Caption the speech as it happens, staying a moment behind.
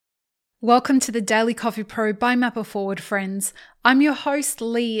Welcome to the Daily Coffee Pro by Mapper Forward, friends. I'm your host,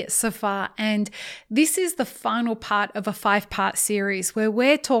 Lee Safar, and this is the final part of a 5-part series where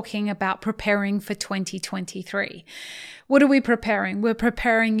we're talking about preparing for 2023. What are we preparing? We're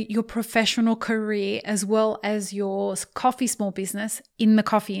preparing your professional career as well as your coffee small business in the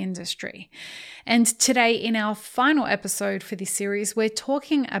coffee industry. And today, in our final episode for this series, we're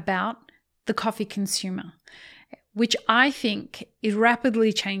talking about the coffee consumer, which I think is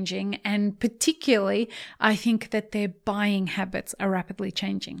rapidly changing, and particularly I think that their buying habits are rapidly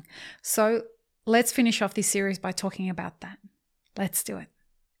changing. So let's finish off this series by talking about that. Let's do it.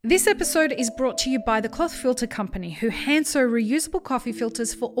 This episode is brought to you by the Cloth Filter Company, who hand sew reusable coffee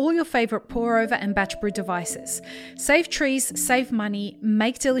filters for all your favorite pour over and batch brew devices. Save trees, save money,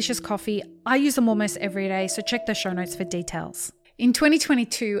 make delicious coffee. I use them almost every day, so check the show notes for details. In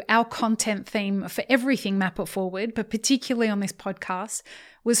 2022, our content theme for everything Map It Forward, but particularly on this podcast,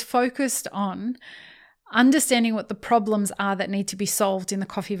 was focused on understanding what the problems are that need to be solved in the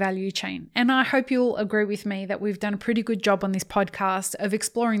coffee value chain. And I hope you'll agree with me that we've done a pretty good job on this podcast of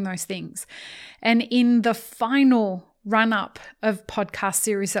exploring those things. And in the final run-up of podcast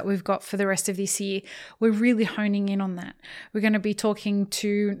series that we've got for the rest of this year, we're really honing in on that. We're going to be talking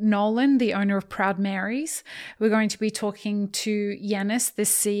to Nolan, the owner of Proud Marys. We're going to be talking to Yanis, the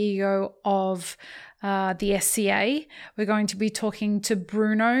CEO of the SCA. We're going to be talking to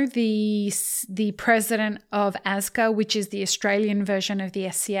Bruno, the president of ASCA, which is the Australian version of the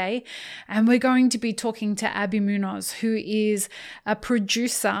SCA. And we're going to be talking to Abby Munoz, who is a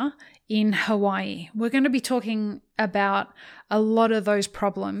producer in Hawaii. We're going to be talking about a lot of those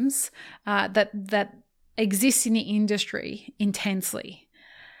problems that exist in the industry intensely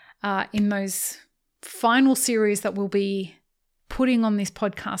in those final series that we'll be putting on this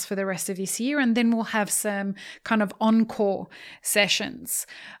podcast for the rest of this year. And then we'll have some kind of encore sessions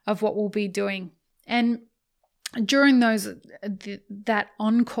of what we'll be doing. And during that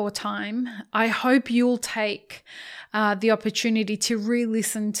encore time, I hope you'll take the opportunity to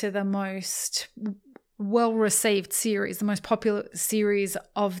re-listen to the most well-received series, the most popular series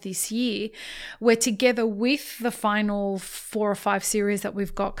of this year, where together with the final 4 or 5 series that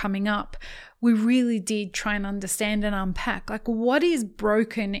we've got coming up, we really did try and understand and unpack like what is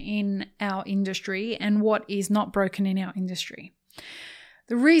broken in our industry and what is not broken in our industry.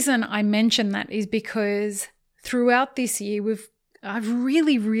 The reason I mention that is because throughout this year, I've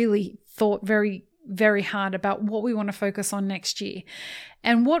really thought very, very hard about what we want to focus on next year.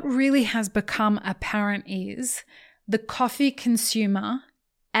 And what really has become apparent is the coffee consumer,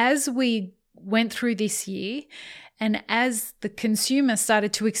 as we went through this year and as the consumer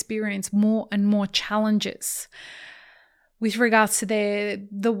started to experience more and more challenges with regards to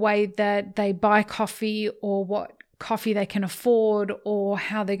the way that they buy coffee or what coffee they can afford or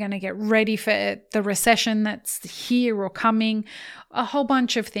how they're going to get ready for the recession that's here or coming, a whole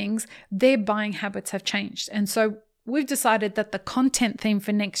bunch of things, their buying habits have changed. And so we've decided that the content theme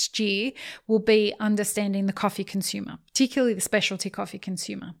for next year will be understanding the coffee consumer, particularly the specialty coffee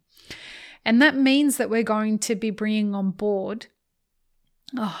consumer. And that means that we're going to be bringing on board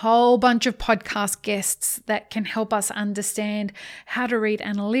a whole bunch of podcast guests that can help us understand how to read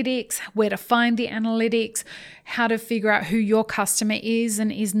analytics, where to find the analytics, how to figure out who your customer is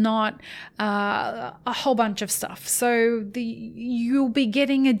and is not, a whole bunch of stuff. So you'll be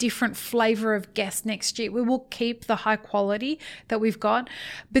getting a different flavor of guest next year. We will keep the high quality that we've got,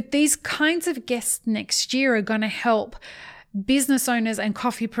 but these kinds of guests next year are going to help business owners and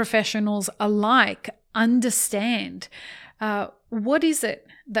coffee professionals alike understand what is it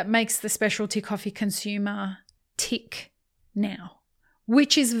that makes the specialty coffee consumer tick now,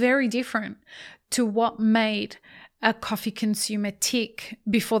 which is very different to what made a coffee consumer tick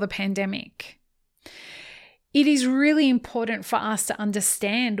before the pandemic. It is really important for us to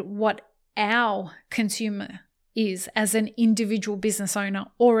understand what our consumer is as an individual business owner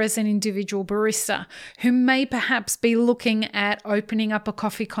or as an individual barista who may perhaps be looking at opening up a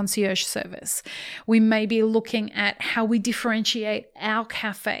coffee concierge service. We may be looking at how we differentiate our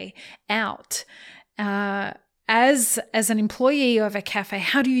cafe out. As an employee of a cafe,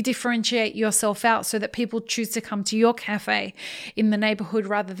 how do you differentiate yourself out so that people choose to come to your cafe in the neighborhood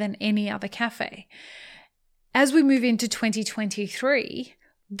rather than any other cafe? As we move into 2023,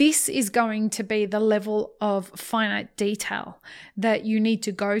 this is going to be the level of finite detail that you need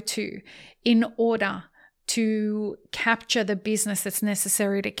to go to in order to capture the business that's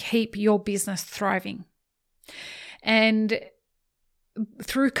necessary to keep your business thriving. And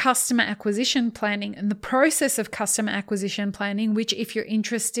through customer acquisition planning and the process of customer acquisition planning, which if you're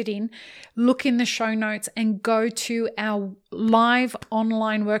interested in, look in the show notes and go to our live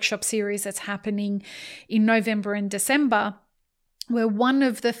online workshop series that's happening in November and December, where one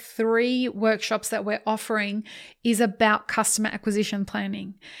of the 3 workshops that we're offering is about customer acquisition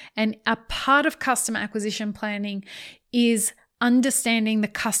planning. And a part of customer acquisition planning is understanding the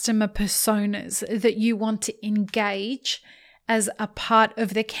customer personas that you want to engage as a part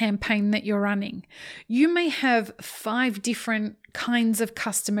of the campaign that you're running. You may have 5 different kinds of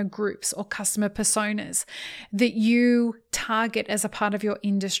customer groups or customer personas that you target as a part of your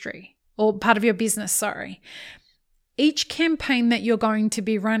industry or part of your business, sorry. Each campaign that you're going to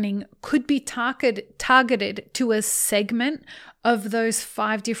be running could be targeted to a segment of those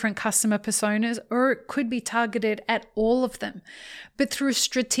 5 different customer personas, or it could be targeted at all of them. But through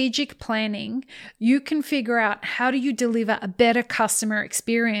strategic planning, you can figure out how do you deliver a better customer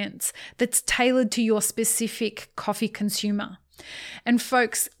experience that's tailored to your specific coffee consumer. And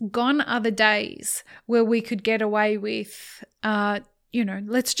folks, gone are the days where we could get away with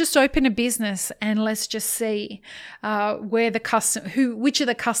let's just open a business and let's just see which are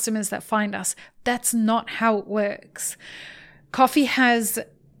the customers that find us. That's not how it works. Coffee has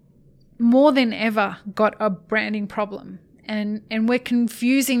more than ever got a branding problem, and we're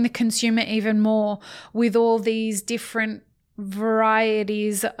confusing the consumer even more with all these different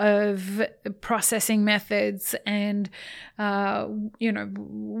varieties of processing methods and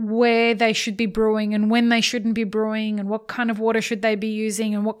where they should be brewing and when they shouldn't be brewing and what kind of water should they be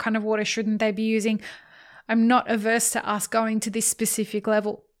using and what kind of water shouldn't they be using. I'm not averse to us going to this specific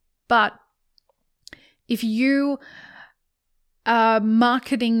level, but if you are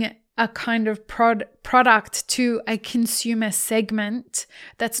marketing a kind of product to a consumer segment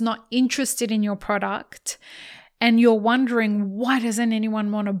that's not interested in your product, and you're wondering, why doesn't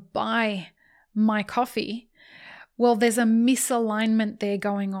anyone want to buy my coffee? Well, there's a misalignment there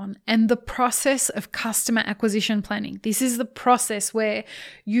going on. And the process of customer acquisition planning, this is the process where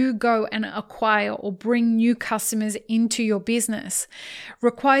you go and acquire or bring new customers into your business,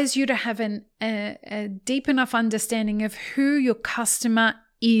 requires you to have a deep enough understanding of who your customer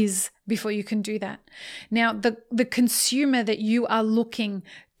is before you can do that. Now, the consumer that you are looking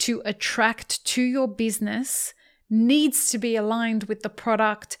to attract to your business needs to be aligned with the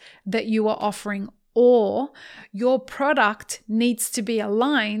product that you are offering, or your product needs to be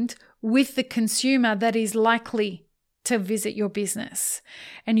aligned with the consumer that is likely to visit your business.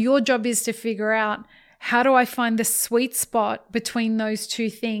 And your job is to figure out, how do I find the sweet spot between those two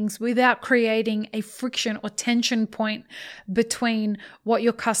things without creating a friction or tension point between what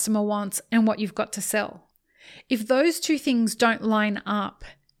your customer wants and what you've got to sell? If those two things don't line up,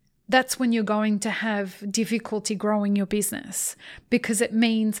 that's when you're going to have difficulty growing your business, because it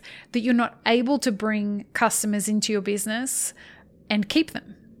means that you're not able to bring customers into your business and keep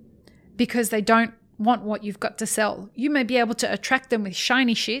them because they don't want what you've got to sell. You may be able to attract them with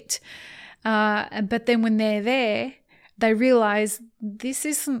shiny shit, but then when they're there, they realize this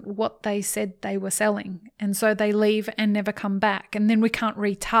isn't what they said they were selling. And so they leave and never come back. And then we can't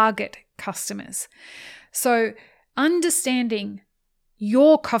retarget customers. So understanding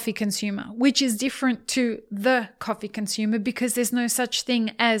your coffee consumer, which is different to the coffee consumer, because there's no such thing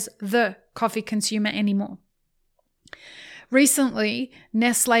as the coffee consumer anymore. Recently,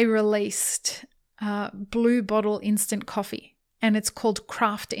 Nestle released Blue Bottle instant coffee, and it's called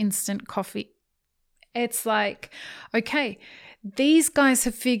Craft Instant Coffee. It's like, okay, these guys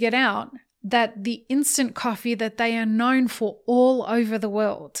have figured out that the instant coffee that they are known for all over the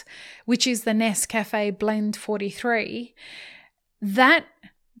world, which is the Nescafe Blend 43, that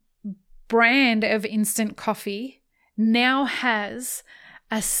brand of instant coffee now has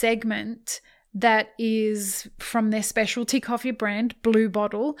a segment that is from their specialty coffee brand, Blue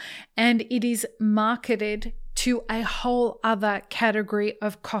Bottle, and it is marketed to a whole other category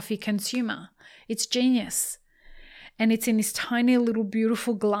of coffee consumer. It's genius. And it's in this tiny little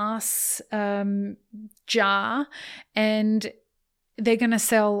beautiful glass jar, and they're going to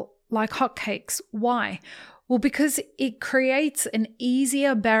sell like hotcakes. Why? Well, because it creates an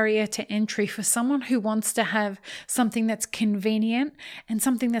easier barrier to entry for someone who wants to have something that's convenient and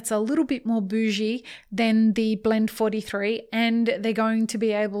something that's a little bit more bougie than the Blend 43, and they're going to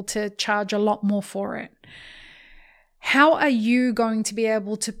be able to charge a lot more for it. How are you going to be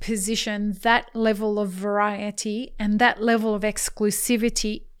able to position that level of variety and that level of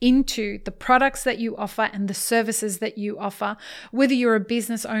exclusivity into the products that you offer and the services that you offer, whether you're a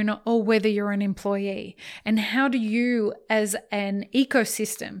business owner or whether you're an employee? And how do you, as an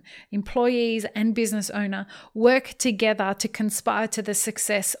ecosystem, employees and business owner, work together to conspire to the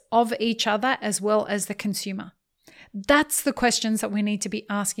success of each other as well as the consumer? That's the questions that we need to be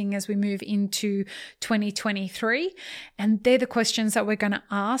asking as we move into 2023. And they're the questions that we're going to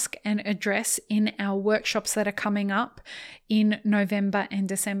ask and address in our workshops that are coming up in November and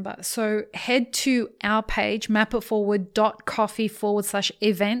December. So head to our page,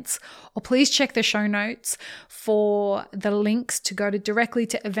 mapitforward.coffee/events, or please check the show notes for the links to go directly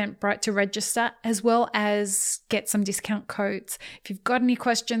to Eventbrite to register, as well as get some discount codes. If you've got any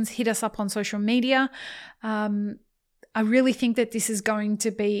questions, hit us up on social media. I really think that this is going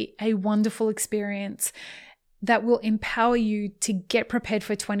to be a wonderful experience that will empower you to get prepared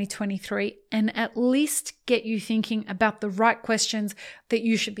for 2023 and at least get you thinking about the right questions that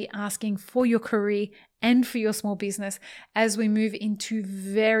you should be asking for your career and for your small business as we move into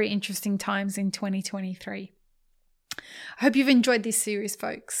very interesting times in 2023. I hope you've enjoyed this series,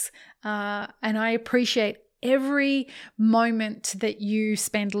 folks, and I appreciate every moment that you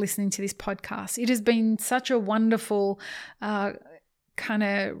spend listening to this podcast. It has been such a wonderful kind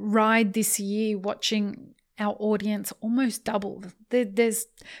of ride this year, watching our audience almost double. There's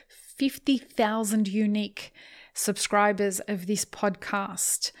 50,000 unique subscribers of this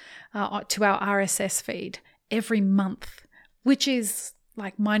podcast to our RSS feed every month, which is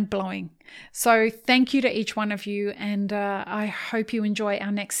like mind-blowing. So thank you to each one of you, and I hope you enjoy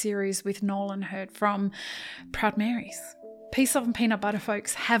our next series with Nolan Hurt from Proud Marys. Peace, love, and peanut butter,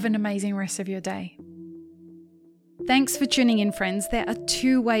 folks. Have an amazing rest of your day. Thanks for tuning in, friends. There are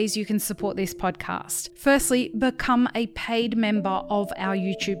 2 ways you can support this podcast. Firstly, become a paid member of our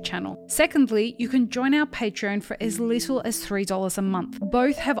YouTube channel. Secondly, you can join our Patreon for as little as $3 a month.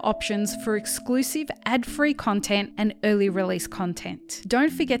 Both have options for exclusive ad-free content and early release content.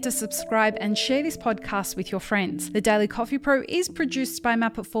 Don't forget to subscribe and share this podcast with your friends. The Daily Coffee Pro is produced by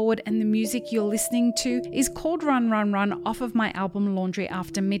Map It Forward, and the music you're listening to is called Run, Run, Run off of my album Laundry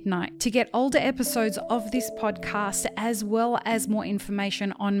After Midnight. To get older episodes of this podcast, as well as more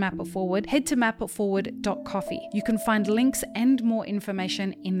information on Map It Forward, head to mapitforward.coffee. You can find links and more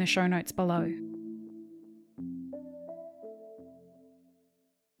information in the show notes below.